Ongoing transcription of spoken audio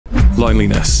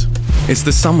Loneliness. It's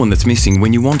the someone that's missing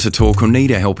when you want to talk or need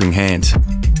a helping hand.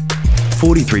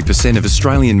 43% of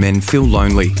Australian men feel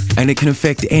lonely, and it can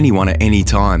affect anyone at any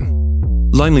time.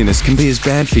 Loneliness can be as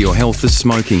bad for your health as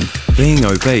smoking, being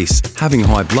obese, having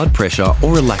high blood pressure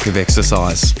or a lack of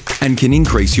exercise, and can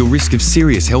increase your risk of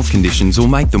serious health conditions or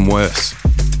make them worse.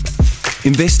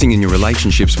 Investing in your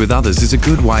relationships with others is a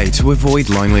good way to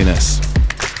avoid loneliness.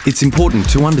 It's important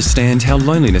to understand how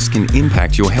loneliness can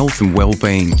impact your health and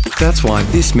well-being. That's why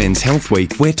this Men's Health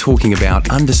Week we're talking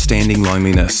about understanding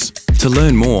loneliness. To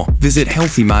learn more, visit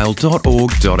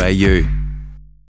healthymale.org.au.